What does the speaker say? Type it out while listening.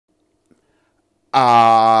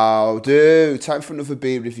Oh, dude, time for another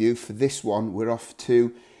beer review. For this one, we're off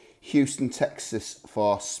to Houston, Texas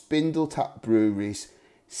for Spindletap Brewery's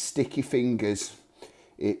Sticky Fingers.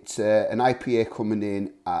 It's an IPA coming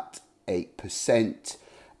in at 8%.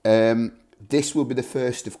 This will be the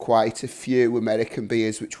first of quite a few American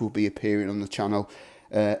beers which will be appearing on the channel.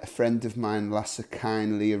 A friend of mine, Lassa,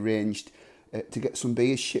 kindly arranged to get some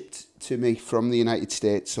beers shipped to me from the United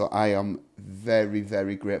States, so I am very,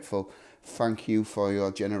 very grateful. Thank you for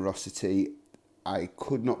your generosity. I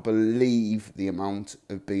could not believe the amount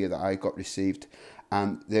of beer that I got received,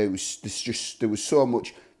 and there was so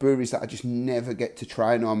much breweries that I just never get to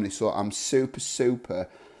try normally, so I'm super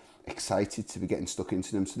excited to be getting stuck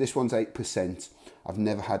into them. So this one's 8%. I've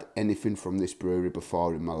never had anything from this brewery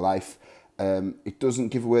before in my life. It doesn't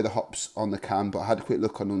give away the hops on the can, but I had a quick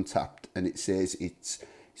look on Untapped and it says it's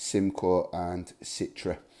Simcoe and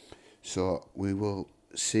Citra. So we will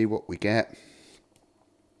see what we get.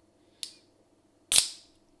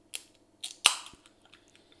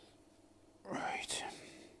 Right.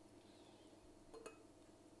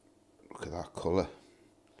 Look at that colour.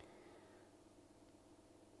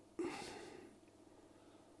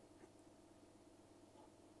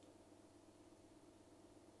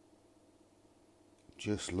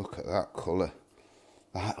 Just look at that colour.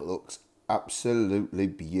 That looks absolutely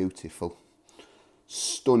beautiful.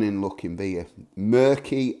 Stunning looking beer.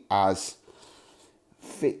 Murky as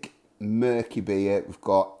thick, murky beer. We've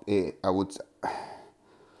got it. I'm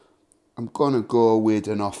gonna go with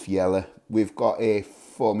an off yellow. We've got a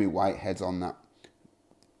foamy white head on that.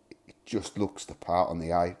 It just looks the part on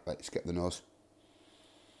the eye. Let's get the nose.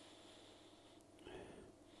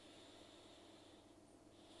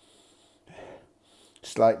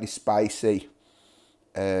 Slightly spicy.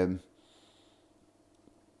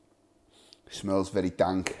 Smells very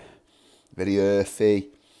dank, very earthy.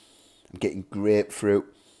 I'm getting grapefruit,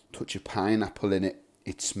 touch of pineapple in it.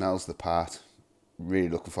 It smells the part. Really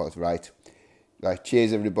looking forward to it. Right,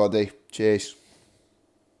 cheers everybody. Cheers.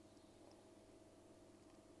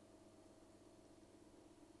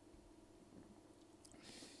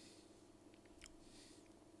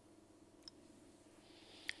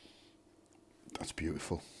 That's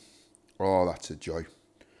beautiful. Oh, that's a joy.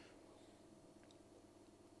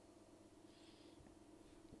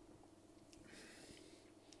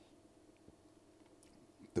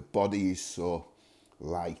 The body is so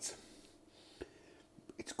light.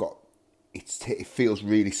 It feels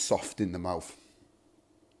really soft in the mouth.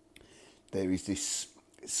 There is this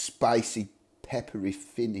spicy, peppery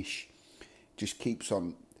finish. Just keeps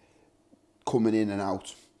on coming in and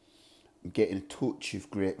out. I'm getting a touch of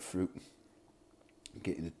grapefruit. I'm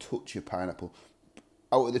getting a touch of pineapple.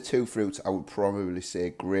 Out of the two fruits, I would probably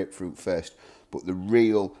say grapefruit first, but the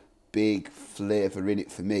real big flavour in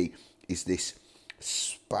it for me is this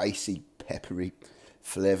spicy, peppery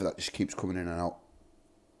flavour that just keeps coming in and out.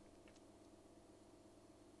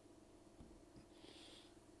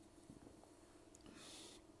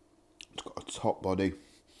 It's got a top body,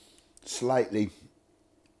 slightly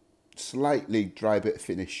dry bit of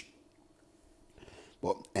finish,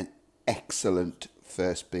 but an excellent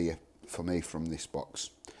first beer for me from this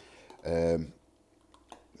box.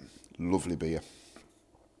 Lovely beer.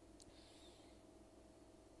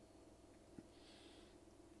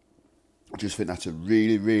 I just think that's a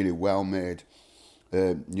really well made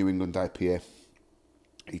New England IPA.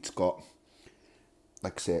 It's got,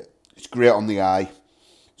 like I say, it's great on the eye.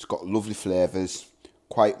 It's got lovely flavours,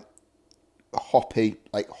 quite a hoppy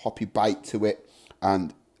bite to it,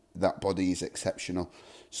 and that body is exceptional.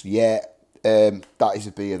 So yeah, that is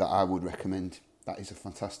a beer that I would recommend. That is a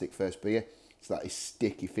fantastic first beer. So that is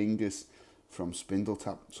Sticky Fingers from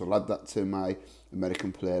Spindletap. So I'll add that to my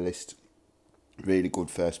American playlist. Really good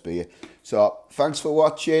first beer. So thanks for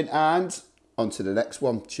watching and on to the next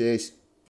one. Cheers.